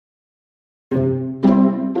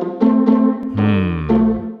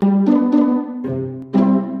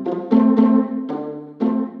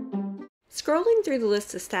through the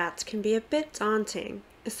list of stats can be a bit daunting,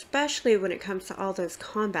 especially when it comes to all those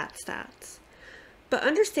combat stats. But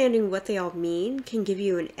understanding what they all mean can give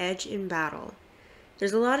you an edge in battle.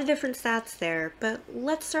 There's a lot of different stats there, but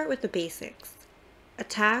let's start with the basics.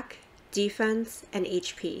 Attack, defense, and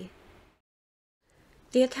HP.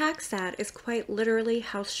 The attack stat is quite literally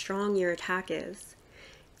how strong your attack is.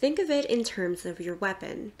 Think of it in terms of your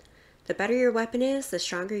weapon. The better your weapon is, the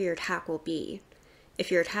stronger your attack will be. If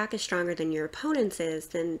your attack is stronger than your opponent's is,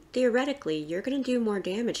 then theoretically you're going to do more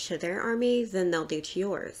damage to their army than they'll do to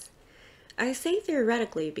yours. I say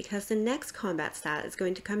theoretically because the next combat stat is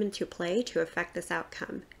going to come into play to affect this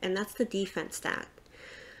outcome, and that's the defense stat.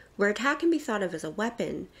 Where attack can be thought of as a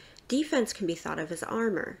weapon, defense can be thought of as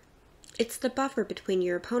armor. It's the buffer between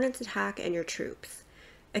your opponent's attack and your troops.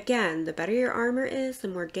 Again, the better your armor is, the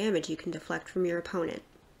more damage you can deflect from your opponent.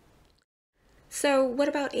 So what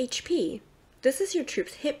about HP? This is your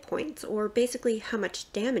troops' hit points, or basically how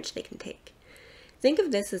much damage they can take. Think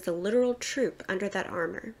of this as the literal troop under that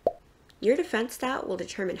armor. Your defense stat will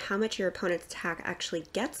determine how much your opponent's attack actually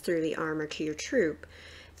gets through the armor to your troop.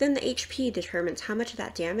 Then the HP determines how much of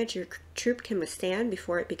that damage your troop can withstand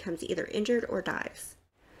before it becomes either injured or dies.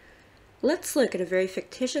 Let's look at a very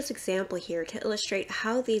fictitious example here to illustrate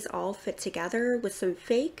how these all fit together with some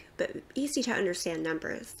fake but easy to understand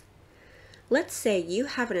numbers. Let's say you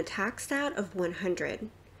have an attack stat of 100.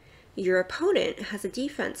 Your opponent has a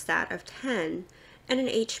defense stat of 10 and an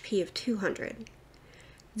HP of 200.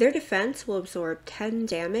 Their defense will absorb 10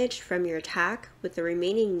 damage from your attack, with the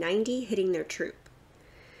remaining 90 hitting their troop.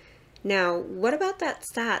 Now, what about that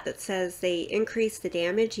stat that says they increase the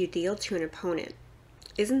damage you deal to an opponent?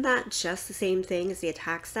 Isn't that just the same thing as the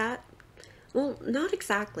attack stat? Well, not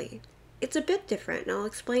exactly. It's a bit different, and I'll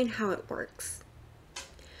explain how it works.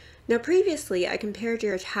 Now, previously, I compared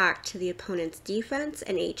your attack to the opponent's defense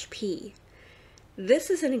and HP. This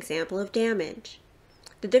is an example of damage.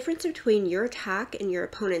 The difference between your attack and your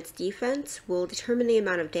opponent's defense will determine the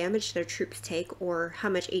amount of damage their troops take or how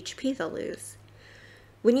much HP they'll lose.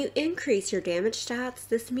 When you increase your damage stats,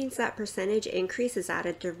 this means that percentage increase is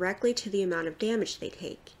added directly to the amount of damage they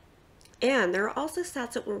take. And there are also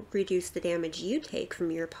stats that will reduce the damage you take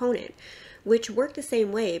from your opponent, which work the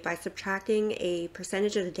same way by subtracting a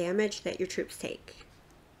percentage of the damage that your troops take.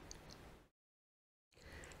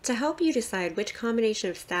 To help you decide which combination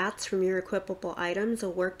of stats from your equipable items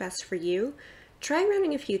will work best for you, try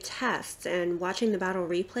running a few tests and watching the battle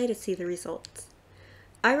replay to see the results.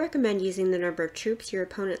 I recommend using the number of troops your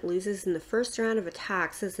opponent loses in the first round of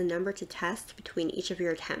attacks as the number to test between each of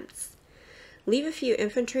your attempts. Leave a few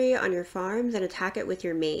infantry on your farm, then attack it with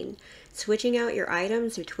your main, switching out your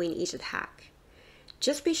items between each attack.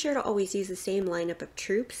 Just be sure to always use the same lineup of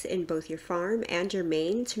troops in both your farm and your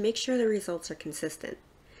main to make sure the results are consistent.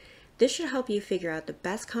 This should help you figure out the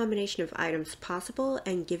best combination of items possible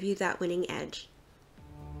and give you that winning edge.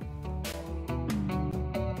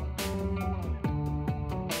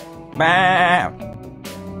 Bah!